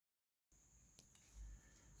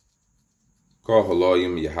Call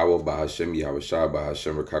Haloyim, Yahweh Bahashem, Yahweh Shah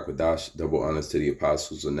Bahashem, Rakakwadash, double honors to the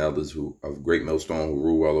apostles and elders who of great millstone who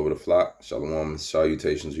rule all over the flock. Shalom,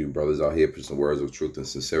 salutations to you brothers out here, preaching words of truth and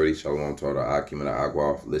sincerity. Shalom to all the Akim and the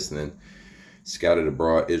Agwa listening, scattered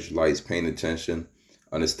abroad, Israelites paying attention,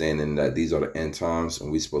 understanding that these are the end times,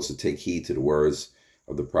 and we're supposed to take heed to the words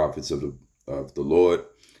of the prophets of the Lord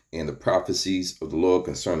and the prophecies of the Lord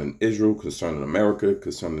concerning Israel, concerning America,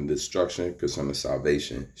 concerning destruction, concerning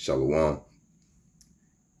salvation. Shalom.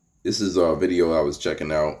 This is a video I was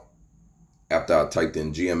checking out after I typed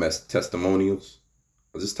in GMS testimonials.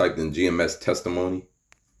 I just typed in GMS testimony,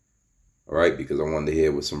 all right, because I wanted to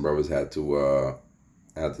hear what some brothers had to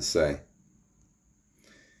say.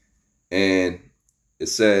 And it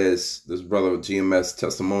says this brother with GMS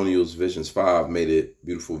Testimonials Visions 5 made a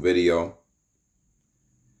beautiful video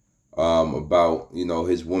about,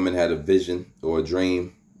 his woman had a vision or a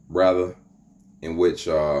dream, rather, in which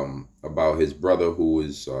about his brother who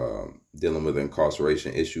was dealing with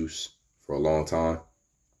incarceration issues for a long time,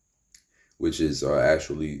 which is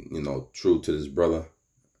actually, true to this brother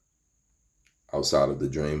outside of the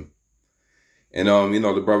dream. And,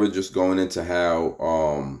 the brother just going into how,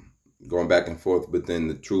 going back and forth within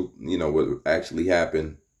the truth, what actually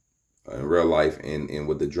happened in real life and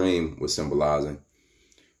what the dream was symbolizing,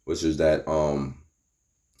 which is that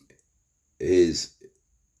his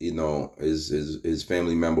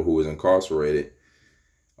family member who was incarcerated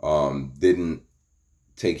didn't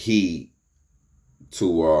take heed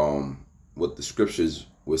to what the scriptures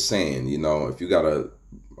were saying. If you got a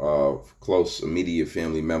close, immediate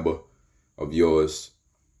family member of yours,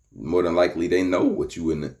 more than likely they know what you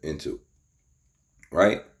into,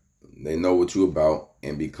 right? They know what you about,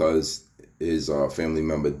 and because his family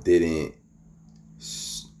member didn't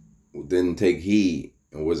take heed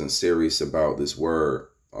and wasn't serious about this word,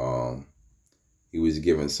 he was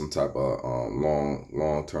given some type of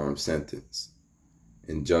long-term sentence,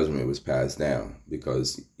 and judgment was passed down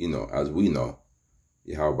because, as we know,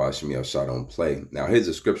 Yahweh Shemiel Shah don't play. Now, here's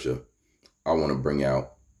a scripture I want to bring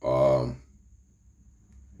out,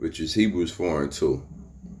 which is Hebrews 4:2.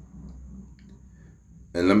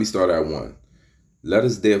 And let me start at 1. Let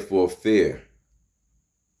us therefore fear,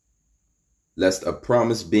 lest a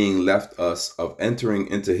promise being left us of entering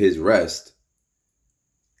into his rest,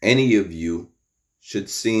 any of you should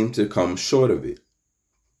seem to come short of it.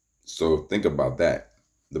 So think about that.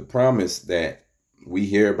 The promise that we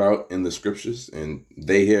hear about in the scriptures, and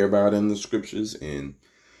they hear about in the scriptures, and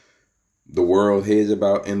the world hears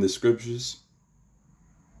about in the scriptures,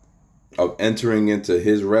 of entering into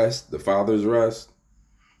his rest, the Father's rest.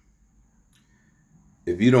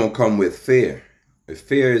 If you don't come with fear, if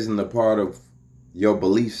fear isn't a part of your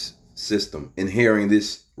belief system in hearing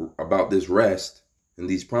this about this rest and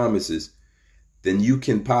these promises, then you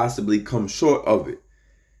can possibly come short of it.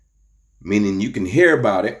 Meaning you can hear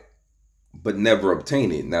about it, but never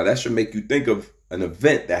obtain it. Now that should make you think of an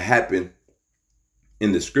event that happened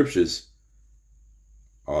in the scriptures.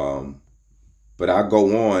 But I'll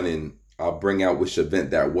go on and I'll bring out which event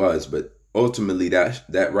that was. But ultimately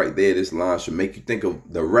that right there, this line should make you think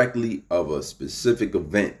of directly of a specific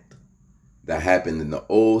event that happened in the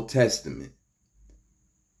Old Testament,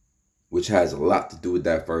 which has a lot to do with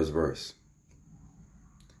that first verse.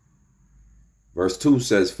 Verse 2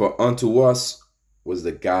 says, for unto us was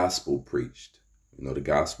the gospel preached. The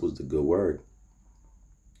gospel is the good word.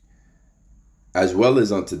 As well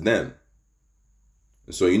as unto them.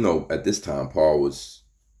 And so, at this time, Paul was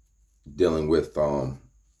dealing with, Paul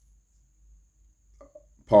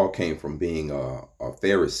came from being a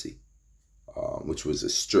Pharisee, which was a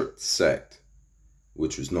strict sect,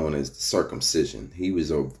 which was known as the circumcision. He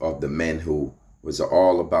was of the men who was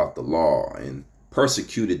all about the law and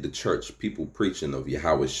persecuted the church, people preaching of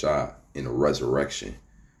Yahweh Shah in a resurrection,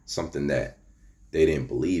 something that they didn't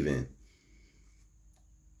believe in.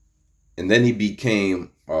 And then he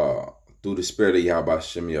became, through the spirit of Yahweh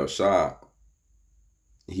Shemiel Shah,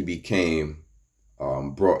 he became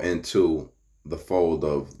brought into the fold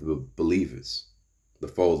of the believers, the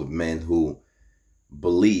fold of men who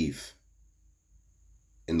believe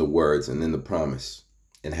in the words and in the promise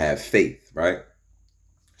and have faith, right?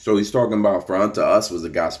 So he's talking about, for unto us was the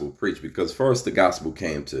gospel preached, because first the gospel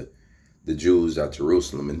came to the Jews at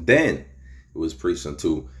Jerusalem, and then it was preached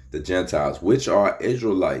unto the Gentiles, which are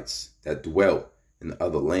Israelites that dwelt in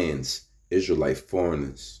other lands, Israelite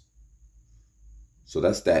foreigners. So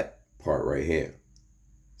that's that part right here.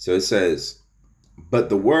 So it says, but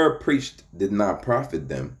the word preached did not profit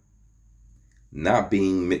them, not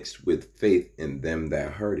being mixed with faith in them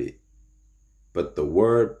that heard it. But the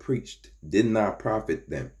word preached did not profit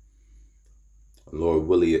them. Lord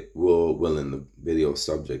willing, the video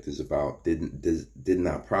subject is about did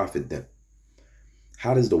not profit them.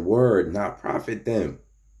 How does the word not profit them?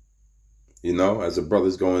 You know, as a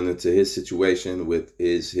brother's going into his situation with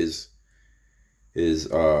his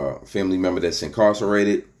family member that's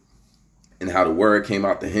incarcerated, and how the word came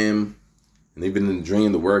out to him, and even in the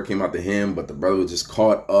dream the word came out to him, but the brother was just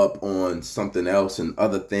caught up on something else and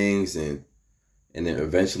other things, and then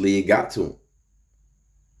eventually it got to him.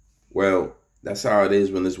 Well, that's how it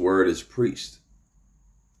is when this word is preached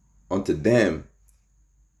unto them,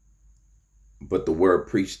 but the word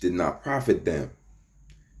preached did not profit them.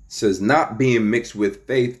 It says, not being mixed with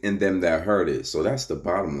faith in them that heard it. So that's the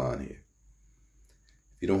bottom line here.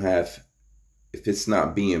 If it's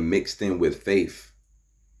not being mixed in with faith,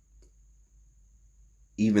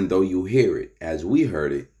 even though you hear it as we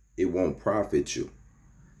heard it, it won't profit you.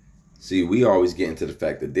 See, we always get into the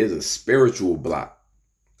fact that there's a spiritual block.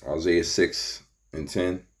 Isaiah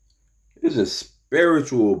 6:10. There's a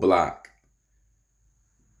spiritual block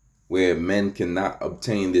where men cannot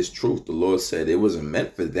obtain this truth. The Lord said it wasn't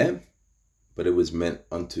meant for them, but it was meant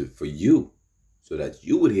for you, so that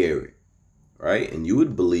you would hear it, right? And you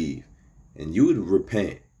would believe, and you would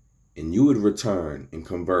repent, and you would return and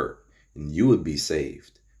convert, and you would be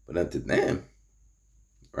saved. But unto them,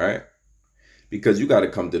 right? Because you got to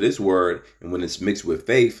come to this word, and when it's mixed with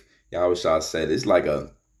faith, Yahweh said it's like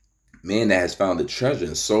a man that has found a treasure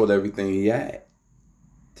and sold everything he had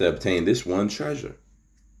to obtain this one treasure.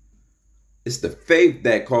 It's the faith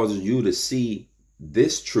that causes you to see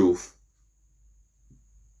this truth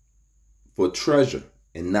for treasure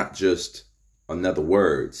and not just another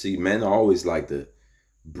word. See, men always like to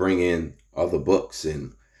bring in other books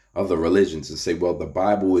and other religions and say, well, the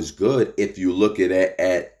Bible is good if you look at it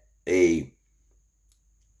at a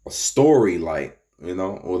story, like, you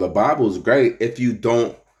know, or the Bible is great if you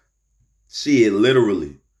don't see it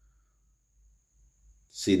literally.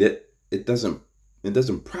 See, that it doesn't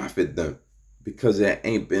profit them, because it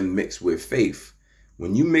ain't been mixed with faith.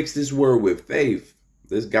 When you mix this word with faith,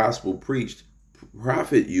 this gospel preached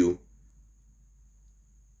profit you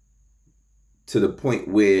to the point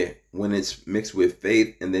where when it's mixed with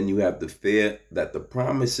faith, and then you have the fear that the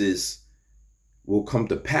promises will come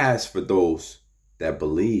to pass for those that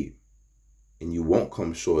believe, and you won't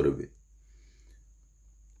come short of it.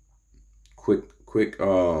 Quick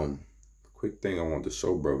thing I want to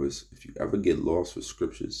show brothers. If you ever get lost with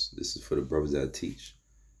scriptures, this is for the brothers that teach.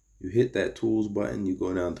 You hit that tools button, you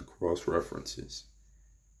go down to cross references,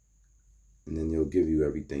 and then you'll give you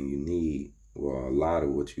everything you need, or a lot of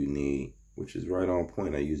what you need, which is right on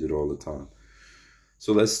point. I use it all the time.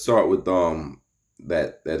 So let's start with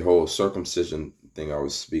that whole circumcision thing I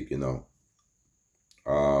was speaking of.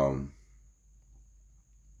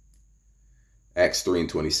 Acts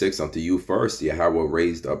 3:26, unto you first Yahweh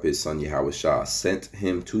raised up his son Yahushua, sent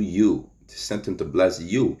him to bless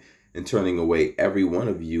you, in turning away every one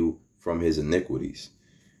of you from his iniquities.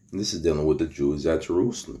 And this is dealing with the Jews at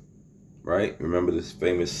Jerusalem, right? Remember this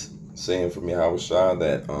famous saying from Yahushua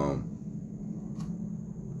that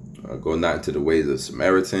go not into the ways of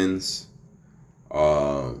Samaritans,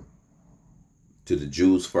 to the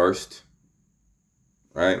Jews first,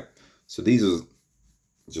 right? So these are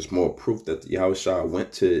just more proof that Yahushua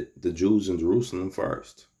went to the Jews in Jerusalem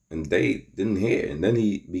first, and they didn't hear. And then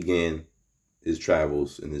he began his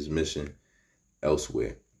travels and his mission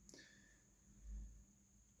elsewhere.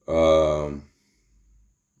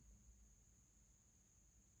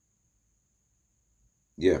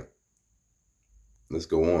 Yeah, let's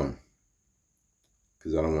go on,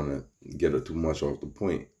 because I don't want to get too much off the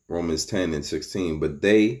point. Romans 10:16, but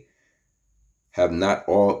they have not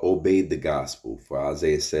all obeyed the gospel. For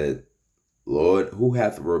Isaiah said, Lord, who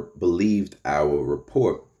hath believed our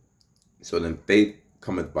report? So then faith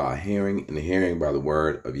cometh by hearing, and hearing by the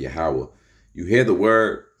word of Yahweh. You hear the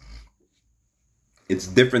word, it's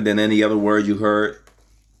different than any other word you heard.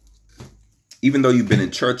 Even though you've been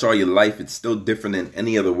in church all your life, it's still different than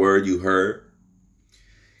any other word you heard.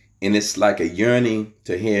 And it's like a yearning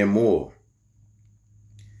to hear more.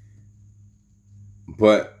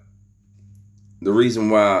 But the reason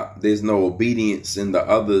why there's no obedience in the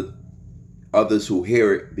others who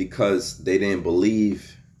hear it, because they didn't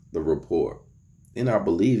believe the report. They're not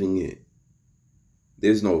believing it.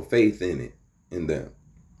 There's no faith in them.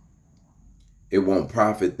 It won't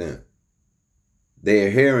profit them.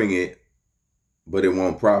 They're hearing it, but it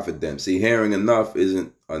won't profit them. See, hearing enough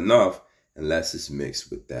isn't enough unless it's mixed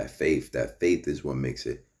with that faith. That faith is what makes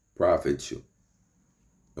it profit you.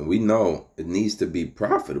 And we know it needs to be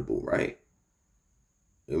profitable, right?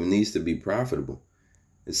 It needs to be profitable.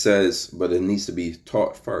 It says, but it needs to be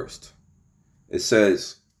taught first. It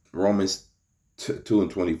says, Romans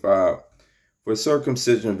 2:25, for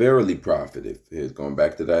circumcision verily profiteth. Here's going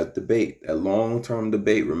back to that debate, that long-term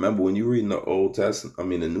debate. Remember, when you read in the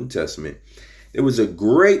the New Testament, it was a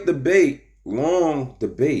great debate, long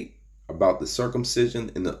debate about the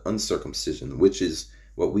circumcision and the uncircumcision, which is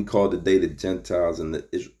what we call today the Gentiles and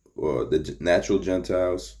the natural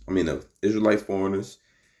Gentiles. The Israelite foreigners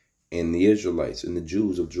and the Israelites and the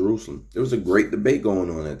Jews of Jerusalem. There was a great debate going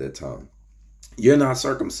on at that time. You're not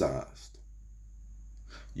circumcised.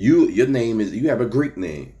 Your name is, you have a Greek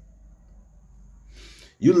name.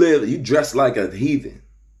 You dress like a heathen.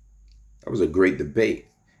 That was a great debate.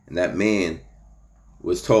 And that man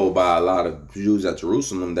was told by a lot of Jews at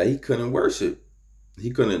Jerusalem that he couldn't worship.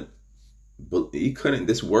 He couldn't,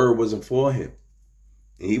 this word wasn't for him.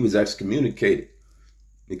 And he was excommunicated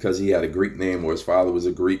because he had a Greek name, or his father was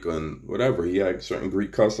a Greek, and whatever. He had certain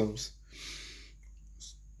Greek customs,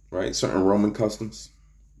 right? Certain Roman customs.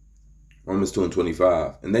 Romans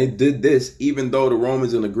 2:25. And they did this even though the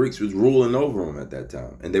Romans and the Greeks was ruling over them at that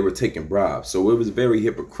time, and they were taking bribes. So it was very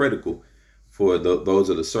hypocritical for those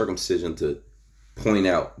of the circumcision to point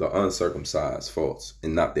out the uncircumcised faults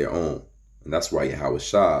and not their own. And that's why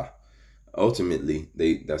Yahweh ultimately,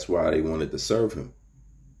 that's why they wanted to serve him.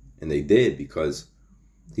 And they did, because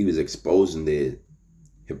he was exposing their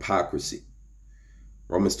hypocrisy.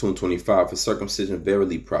 Romans 2:25, for circumcision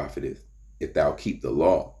verily profiteth, if thou keep the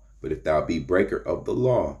law. But if thou be breaker of the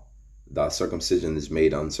law, thy circumcision is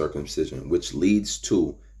made uncircumcision, which leads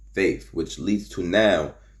to faith, which leads to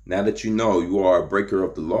now that you know you are a breaker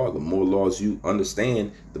of the law, the more laws you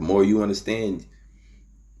understand, the more you understand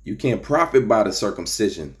you can't profit by the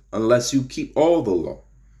circumcision unless you keep all the law.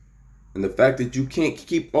 And the fact that you can't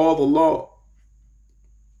keep all the law,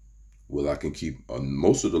 well, I can keep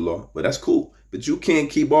most of the law, but that's cool. But you can't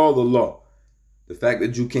keep all the law. The fact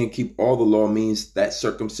that you can't keep all the law means that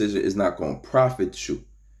circumcision is not going to profit you.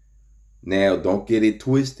 Now, don't get it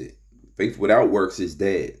twisted. Faith without works is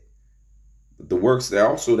dead. But the works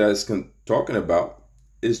that's talking about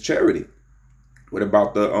is charity. What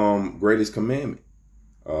about the greatest commandment?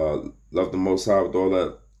 Love the Most High with all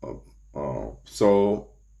that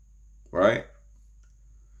soul, right?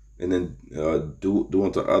 And then do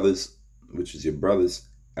unto others, which is your brothers,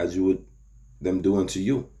 as you would them do unto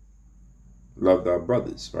you. Love thy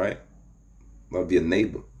brothers, right? Love your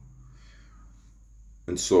neighbor.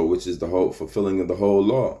 And so, which is the whole fulfilling of the whole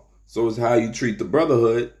law. So is how you treat the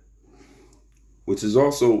brotherhood, which is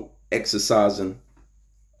also exercising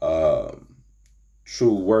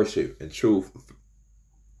true worship and true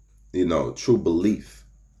belief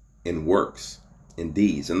in works, in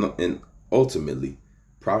deeds, and ultimately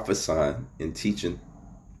prophesying and teaching,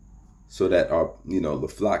 so that the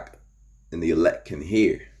flock and the elect can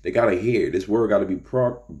hear. They got to hear. This word got to be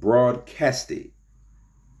broadcasted.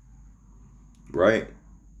 Right?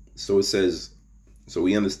 So it says, so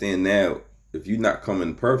we understand now, if you're not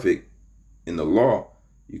coming perfect in the law,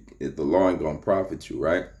 the law ain't going to profit you,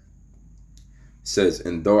 right? It says,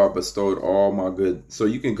 and though I bestowed all my good. So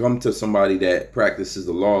you can come to somebody that practices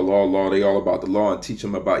the law, they all about the law, and teach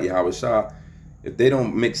them about Yahweh Shah. If they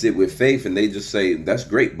don't mix it with faith and they just say, that's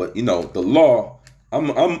great, but the law, I'm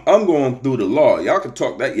going through the law. Y'all can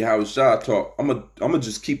talk that Yahweh Shah talk. I'm gonna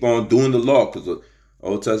just keep on doing the law, because the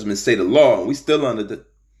Old Testament say the law, and we still under the,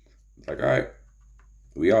 all right,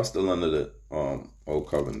 we are still under the old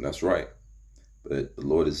covenant. That's right. But the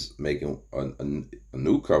Lord is making a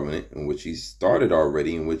new covenant, in which he started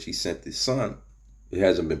already, in which he sent his son. It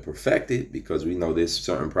hasn't been perfected, because we know there's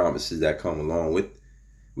certain promises that come along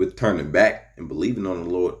with turning back and believing on the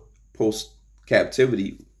Lord. Post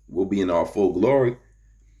captivity, we'll be in our full glory.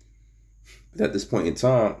 But at this point in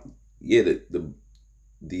time, yeah,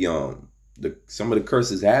 some of the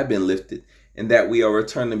curses have been lifted, and that we are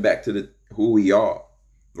returning back to who we are,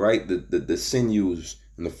 right? The sinews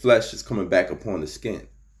and the flesh is coming back upon the skin.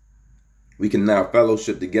 We can now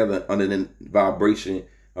fellowship together under the vibration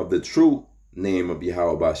of the true name of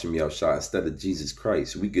Yahweh Bashem Yahushua instead of Jesus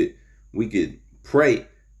Christ. We could pray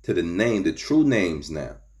to the true names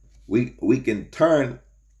now. We can turn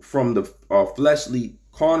from the fleshly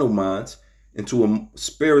carnal minds into a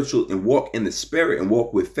spiritual, and walk in the spirit and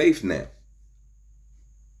walk with faith now.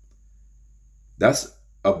 That's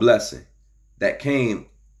a blessing that came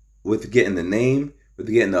with getting the name, with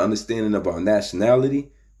getting the understanding of our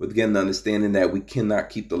nationality, with getting the understanding that we cannot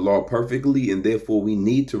keep the law perfectly, and therefore we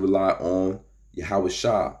need to rely on Yahweh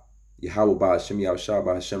Shah, Yahweh Ba'ashem Yahushua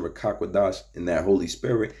Ba'ashem Rakakwadash, in that Holy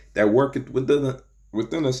Spirit that worketh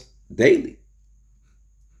within us daily.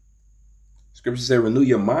 Scripture says, renew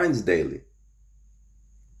your minds daily.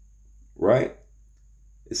 Right?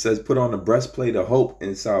 It says put on the breastplate of hope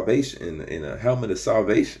and salvation and a helmet of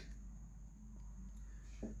salvation.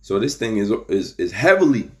 So this thing is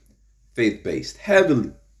heavily faith-based,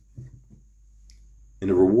 heavily. And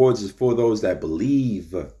the rewards is for those that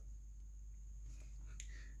believe.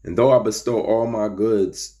 And though I bestow all my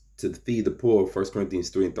goods to feed the poor, 1 Corinthians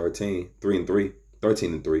 13 and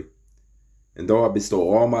 3. And though I bestow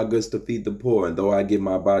all my goods to feed the poor, and though I give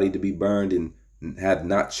my body to be burned and have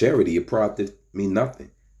not charity, it profiteth me nothing.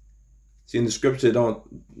 See, in the scripture, it don't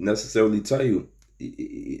necessarily tell you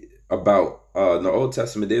about in the Old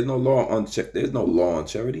Testament. There's no law on charity. There's no law on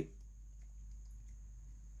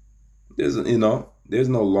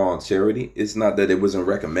charity. It's not that it wasn't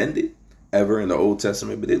recommended ever in the Old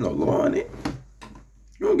Testament, but there's no law on it.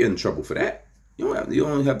 You don't get in trouble for that. You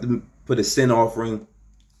don't have to put a sin offering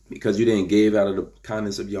because you didn't give out of the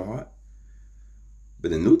kindness of your heart.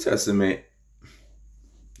 But in the New Testament,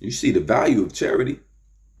 you see the value of charity.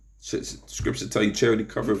 Scripture tell you charity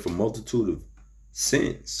covered for multitude of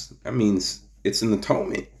sins. That means it's an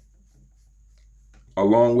atonement.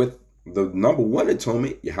 Along with the number one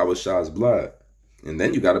atonement, Yahweh's blood. And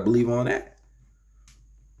then you got to believe on that.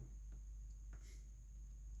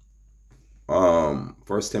 1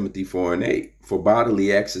 Timothy 4 and 8. For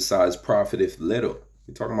bodily exercise profiteth little.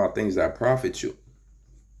 We're talking about things that profit you.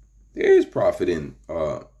 There is profit in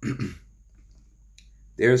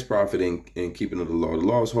there's profit in keeping of the law. The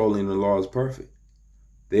law is holy and the law is perfect.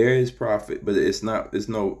 There is profit, but it's no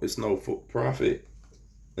profit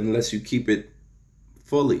unless you keep it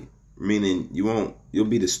fully. Meaning you'll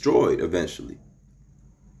be destroyed eventually.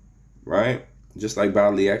 Right? Just like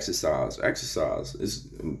bodily exercise. Exercise is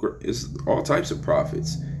all types of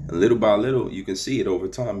profits. And little by little, you can see it over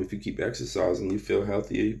time. If you keep exercising, you feel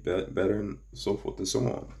healthier, you better, and so forth and so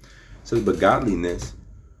on. So, but godliness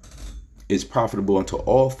is profitable unto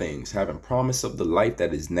all things, having promise of the life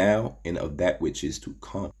that is now and of that which is to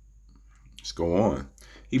come. Let's go on.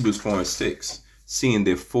 Hebrews 4 and 6. Seeing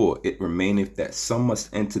therefore it remaineth that some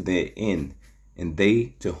must enter therein, and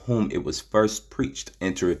they to whom it was first preached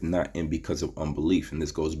entereth not in because of unbelief. And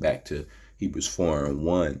this goes back to Hebrews 4 and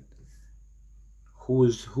 1. Who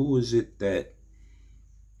is it that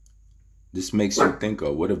this makes you think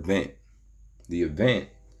of? What event? The event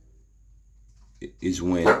is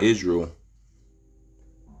when Israel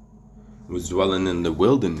was dwelling in the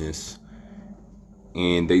wilderness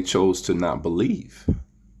and they chose to not believe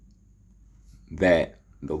that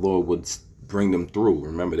the Lord would bring them through.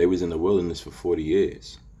 Remember, they was in the wilderness for 40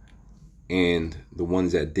 years. And the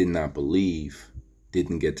ones that did not believe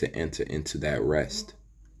didn't get to enter into that rest.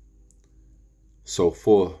 So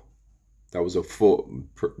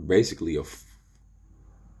basically a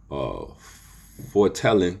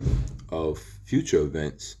foretelling of future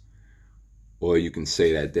events. Or you can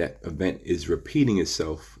say that event is repeating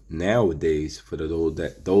itself nowadays for those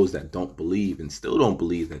that don't believe and still don't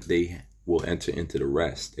believe that they will enter into the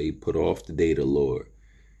rest. They put off the day of the Lord.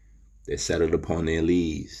 They're settled upon their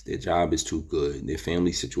leaves. Their job is too good. Their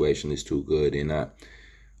family situation is too good. They're not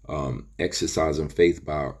exercising faith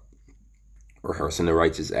by rehearsing the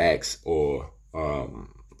righteous acts or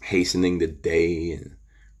hastening the day and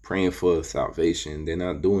praying for salvation. They're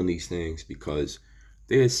not doing these things because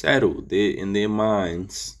they're settled. They're in their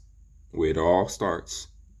minds where it all starts,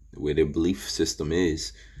 where their belief system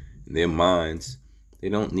is. In their minds, they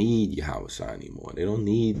don't need Yahweh anymore. They don't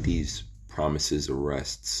need these promises of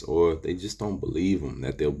rests, or they just don't believe them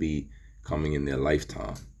that they'll be coming in their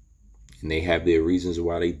lifetime. And they have their reasons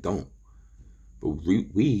why they don't. But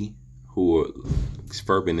we who are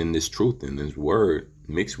fervent in this truth and this word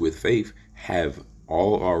mixed with faith have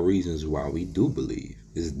all our reasons why we do believe.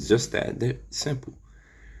 It's just that simple.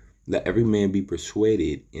 Let every man be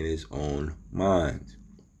persuaded in his own mind.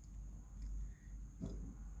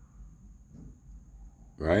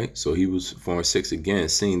 Right? So Hebrews 4 and 6 again,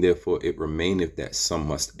 seeing therefore it remaineth that some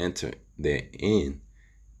must enter therein,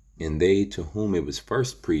 and they to whom it was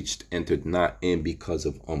first preached entered not in because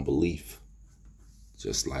of unbelief.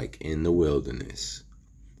 Just like in the wilderness,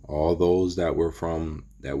 all those that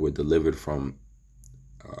were delivered from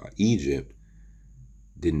Egypt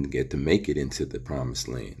didn't get to make it into the promised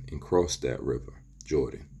land and cross that river,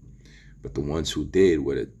 Jordan. But the ones who did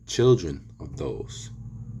were the children of those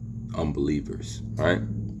unbelievers, right?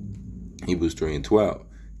 Hebrews 3 and 12.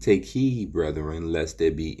 Take heed, brethren, lest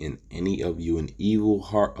there be in any of you an evil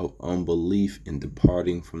heart of unbelief in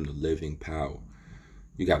departing from the living power.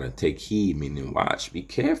 You got to take heed, meaning watch, be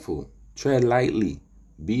careful, tread lightly,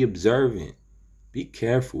 be observant, be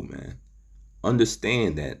careful, man.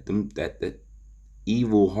 Understand that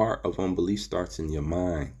evil heart of unbelief starts in your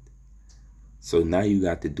mind. So now you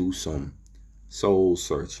got to do some Soul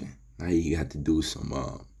searching. Now you got to do some,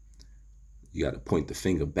 you got to point the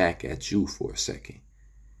finger back at you for a second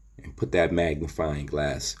and put that magnifying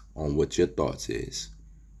glass on what your thoughts is.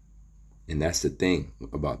 And that's the thing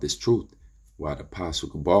about this truth. Why the Apostle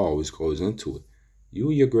Cabal always goes into it. You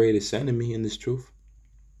are your greatest enemy in this truth.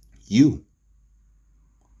 You.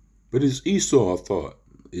 But it's Esau, I thought.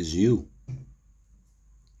 It's you.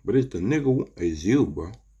 But it's the nigga. It's you,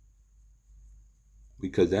 bro.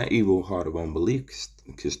 Because that evil heart of unbelief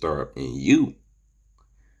can start in you.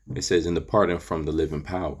 It says, in departing from the living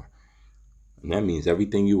power. And that means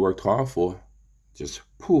everything you worked hard for, just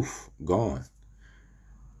poof, gone.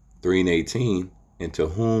 3:18, and to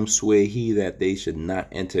whom swear he that they should not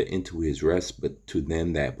enter into his rest, but to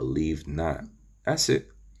them that believe not. That's it.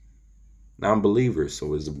 Non-believers.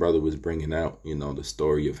 So as the brother was bringing out, the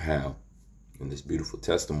story of how, in this beautiful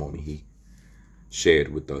testimony he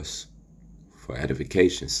shared with us, for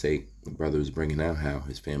edification's sake, the brother was bringing out how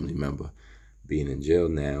his family member being in jail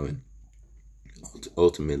now and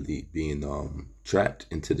ultimately being trapped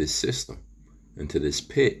into this system, into this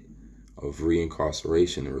pit of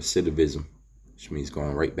reincarceration and recidivism, which means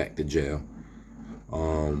going right back to jail.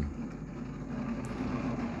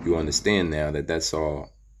 You understand now that that's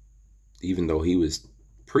all, even though he was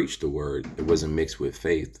preached the word, it wasn't mixed with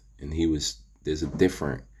faith, and there's a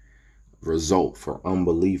different result for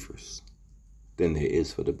unbelievers than there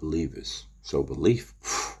is for the believers. So belief,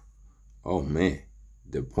 oh man,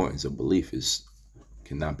 the importance of belief there's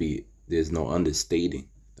no understating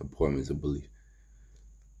the importance of belief.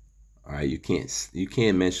 All right, you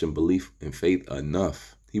can't mention belief and faith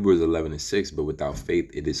enough. Hebrews 11:6, but without faith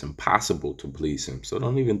it is impossible to please him. So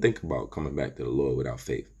don't even think about coming back to the Lord without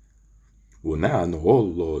faith. Well, now I know all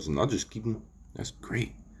the laws and I'll just keep them. That's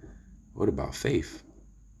great. What about faith?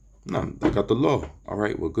 No, I got the law. All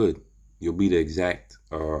right, well, good. You'll be the exact,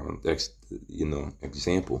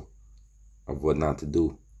 example of what not to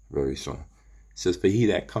do very soon. It says, for he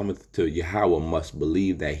that cometh to Yahweh must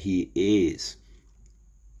believe that he is,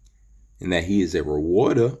 and that he is a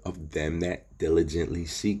rewarder of them that diligently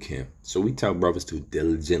seek him. So we tell brothers to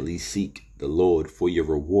diligently seek the Lord for your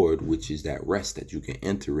reward, which is that rest that you can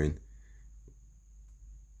enter in,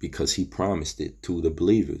 because he promised it to the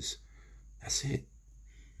believers. That's it.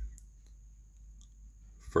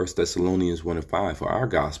 1 Thessalonians 1:5, for our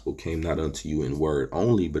gospel came not unto you in word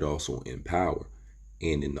only, but also in power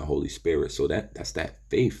and in the Holy Spirit. So that's that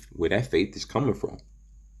faith, where that faith is coming from.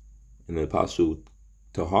 And the Apostle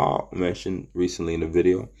Tahar mentioned recently in the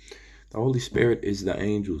video, the Holy Spirit is the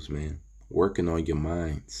angels, man, working on your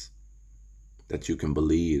minds, that you can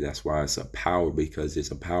believe. That's why it's a power, because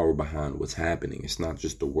it's a power behind what's happening. It's not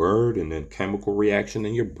just a word and then chemical reaction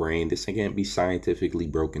in your brain. This can't be scientifically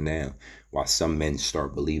broken down, while some men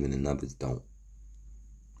start believing and others don't.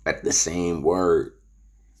 At the same word.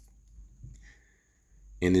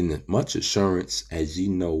 And in much assurance, as ye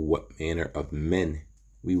know what manner of men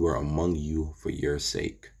we were among you for your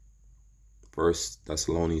sake. 1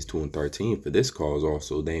 Thessalonians 2:13, for this cause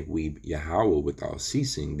also thank we Yahweh without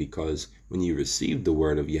ceasing, because when ye received the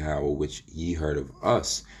word of Yahweh, which ye heard of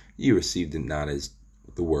us, ye received it not as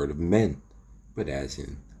the word of men, but as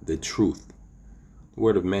in the truth. The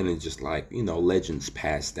word of men is just like, legends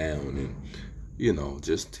passed down and,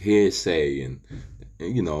 just hearsay. And,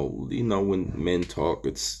 when men talk,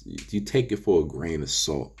 you take it for a grain of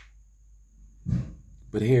salt.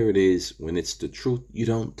 But here it is, when it's the truth, you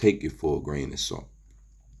don't take it for a grain of salt.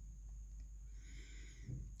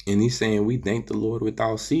 And he's saying, we thank the Lord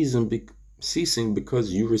without ceasing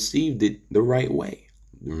because you received it the right way.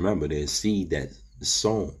 Remember, there's seed that's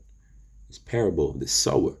sown. It's parable of the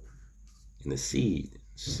sower and the seed.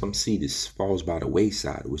 Some seed falls by the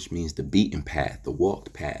wayside, which means the beaten path, the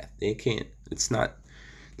walked path.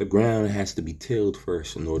 The ground has to be tilled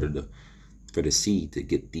first in order for the seed to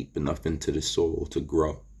get deep enough into the soil to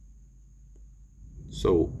grow.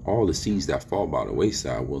 So all the seeds that fall by the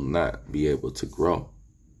wayside will not be able to grow.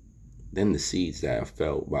 Then the seeds that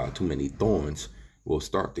fell by too many thorns will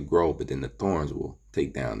start to grow, but then the thorns will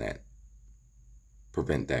take down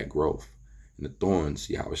prevent that growth. And the thorns,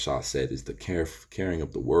 Yahweh Shah said, is the caring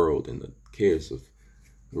of the world and the cares of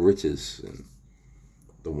the riches and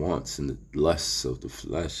the wants and the lusts of the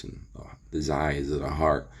flesh and the desires of the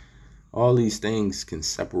heart. All these things can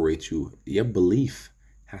separate you. Your belief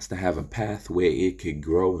has to have a path where it could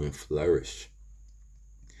grow and flourish.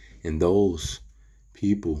 And those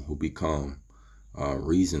people who become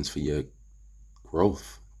reasons for your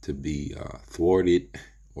growth to be thwarted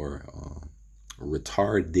or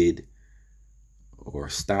retarded or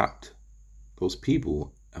stopped, those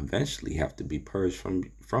people eventually have to be purged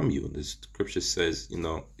from you. The scripture says,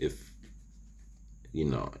 if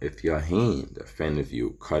if your hand offends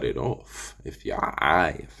you, cut it off. If your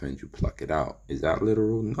eye offends you, pluck it out. Is that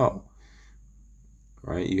literal? No.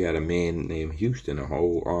 Right? You had a man named Houston, a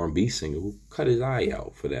whole R&B singer, who cut his eye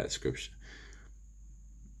out for that scripture.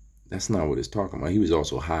 That's not what it's talking about. He was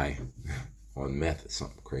also high on meth or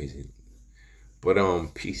something crazy. But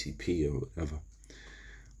PCP or whatever.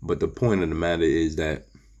 But the point of the matter is that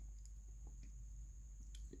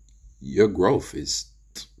your growth is,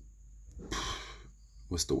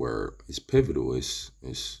 what's the word? It's pivotal.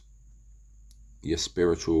 It's your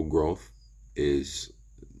spiritual growth is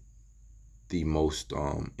the most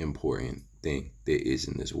important thing there is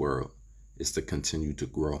in this world. It's to continue to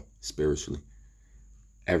grow spiritually.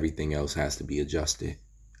 Everything else has to be adjusted.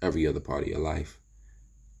 Every other part of your life.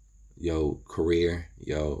 Your career,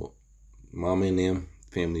 your mama and them,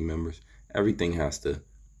 family members, everything has to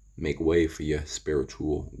make way for your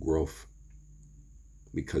spiritual growth,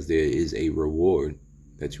 because there is a reward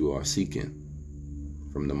that you are seeking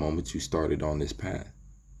from the moment you started on this path,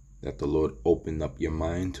 that the Lord opened up your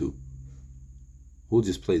mind to. Who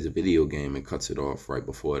just plays a video game and cuts it off right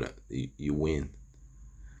before you win?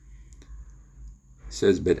 It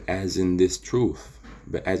says, but as it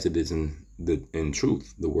is in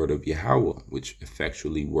truth, the word of Yahweh, which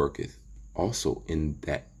effectually worketh also in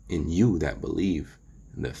you that believe,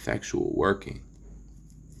 in the effectual working.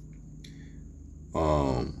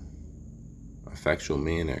 Effectual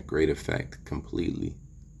man at great effect completely.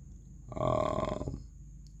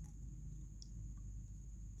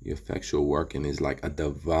 The effectual working is like a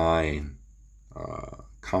divine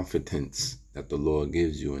confidence that the Lord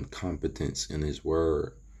gives you, and competence in his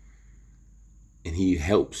word. And he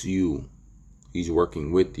helps you. He's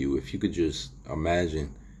working with you. If you could just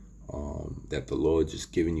imagine that the Lord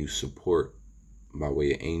just giving you support by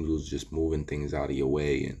way of angels, just moving things out of your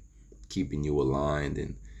way and keeping you aligned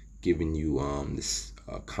and giving you this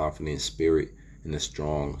confident spirit and a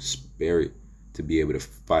strong spirit to be able to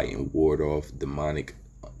fight and ward off demonic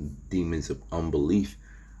demons of unbelief.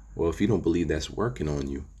 Well, if you don't believe that's working on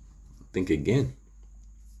you, think again,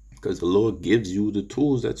 because the Lord gives you the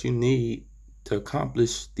tools that you need to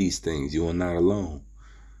accomplish these things. You are not alone.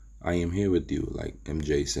 I am here with you, like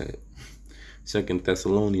MJ said. 2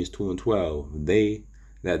 Thessalonians 2:12,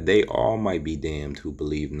 that they all might be damned who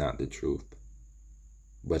believe not the truth,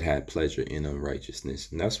 but had pleasure in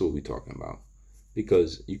unrighteousness. And that's what we're talking about.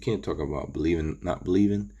 Because you can't talk about believing, not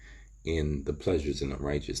believing, in the pleasures in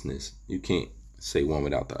unrighteousness. You can't say one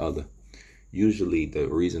without the other. Usually the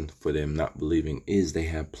reason for them not believing is they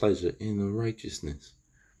have pleasure in unrighteousness.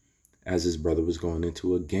 As his brother was going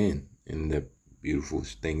into again in the beautiful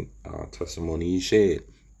testimony he shared.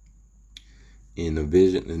 In the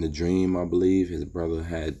vision, in the dream, I believe his brother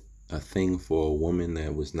had a thing for a woman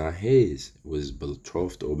that was not his. It was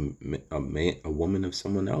betrothed to a woman of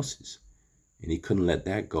someone else's. And he couldn't let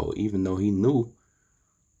that go, even though he knew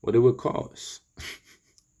what it would cost.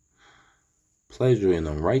 Pleasure in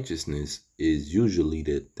unrighteousness is usually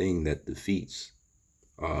the thing that defeats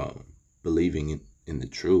believing in the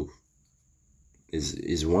truth.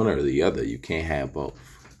 Is one or the other. You can't have both.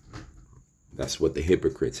 That's what the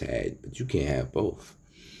hypocrites had, but you can't have both.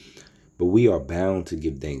 But we are bound to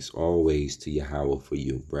give thanks always to Yahweh for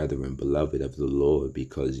you, brethren, beloved of the Lord,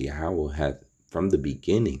 because Yahweh hath from the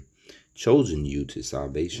beginning chosen you to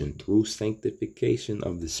salvation through sanctification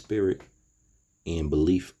of the Spirit and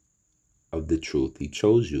belief of the truth. He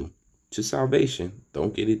chose you to salvation.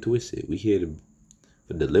 Don't get it twisted. We here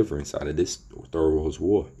for deliverance out of this thorough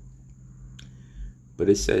war. But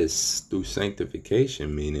it says through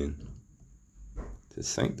sanctification, meaning to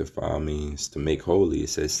sanctify means to make holy. It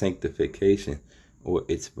says sanctification, or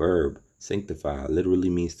its verb, sanctify, literally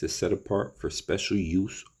means to set apart for special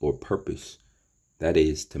use or purpose. That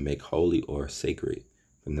is, to make holy or sacred,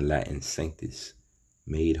 from the Latin sanctus,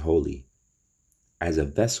 made holy, as a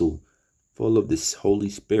vessel full of this Holy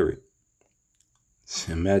Spirit.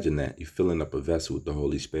 So imagine that, you're filling up a vessel with the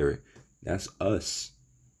Holy Spirit. That's us.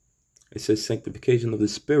 It says sanctification of the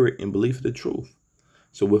Spirit and belief of the truth.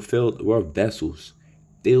 So we're vessels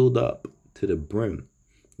filled up to the brim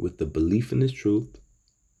with the belief in this truth,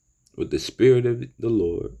 with the Spirit of the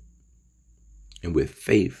Lord, and with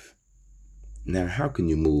faith. Now, how can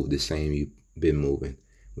you move the same you've been moving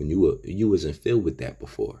when you wasn't filled with that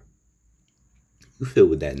before? You filled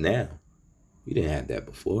with that now. You didn't have that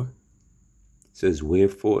before. It says,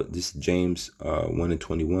 wherefore, this is James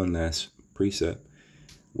 1:21, last precept.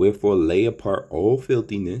 Wherefore lay apart all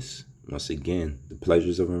filthiness. Once again, the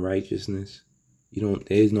pleasures of unrighteousness.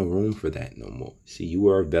 There's no room for that no more. See, you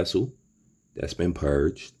are a vessel that's been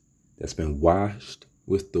purged, that's been washed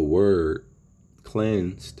with the word,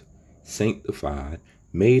 cleansed, sanctified,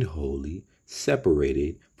 made holy,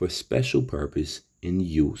 separated for special purpose and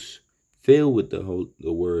use, filled with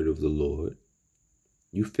the word of the Lord.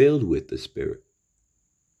 You filled with the Spirit.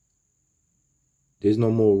 There's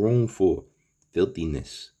no more room for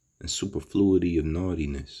filthiness and superfluity of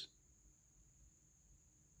naughtiness.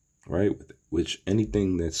 Right? Which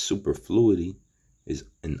anything that's superfluity is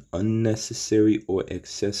an unnecessary or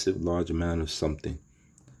excessive large amount of something.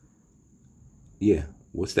 Yeah.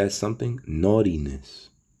 What's that something? Naughtiness.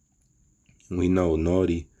 And we know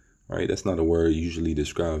naughty, right? That's not a word usually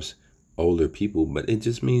describes older people, but it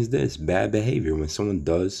just means this: bad behavior. When someone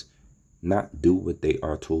does not do what they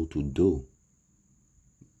are told to do.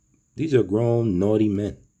 These are grown naughty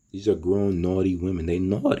men. These are grown naughty women. They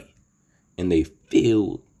naughty. And they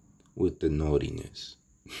filled with the naughtiness.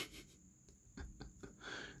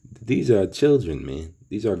 These are children, man.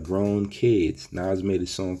 These are grown kids. Nas made a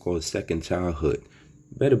song called Second Childhood.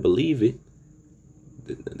 Better believe it.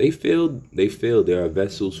 They filled. There are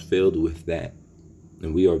vessels filled with that.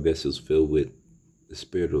 And we are vessels filled with the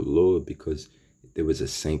Spirit of the Lord because there was a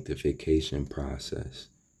sanctification process.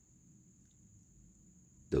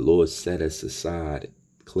 The Lord set us aside,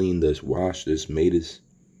 cleaned us, washed us, made us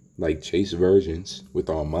like chaste virgins with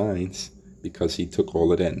our minds because he took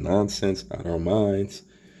all of that nonsense out of our minds.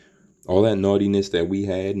 All that naughtiness that we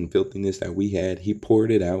had and filthiness that we had, he poured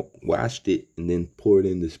it out, washed it, and then poured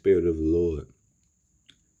in the Spirit of the Lord,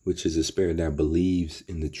 which is a spirit that believes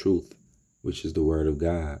in the truth, which is the word of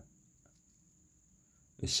God.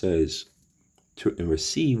 It says, to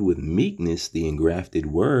receive with meekness the engrafted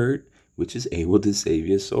word, which is able to save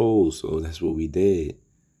your soul. So that's what we did.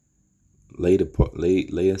 Lay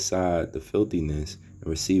aside the filthiness and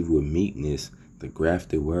receive with meekness the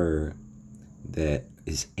grafted word that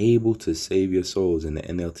is able to save your souls. In the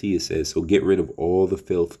NLT it says, so get rid of all the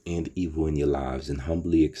filth and evil in your lives and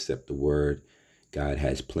humbly accept the word God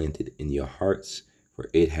has planted in your hearts, for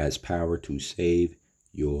it has power to save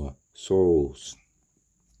your souls.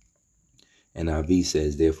 NIV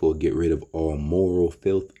says, therefore get rid of all moral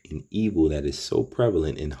filth and evil that is so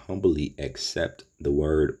prevalent and humbly accept the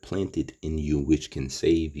word planted in you, which can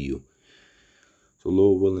save you. So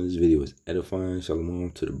Lord willing, this video is edifying.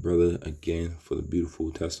 Shalom to the brother again for the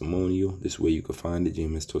beautiful testimonial. This is where you can find it,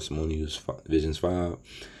 GMS Testimonials Visions 5.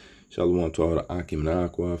 Shalom to all the Akim and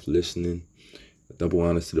Aqua for listening. Double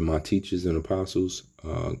honors to my teachers and apostles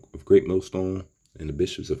of Great Millstone and the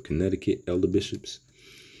bishops of Connecticut, elder bishops.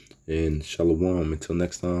 And shalom until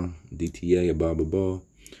next time. DTA, Abba Ball.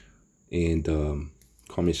 And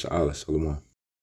call me Sha'ala. Shalom.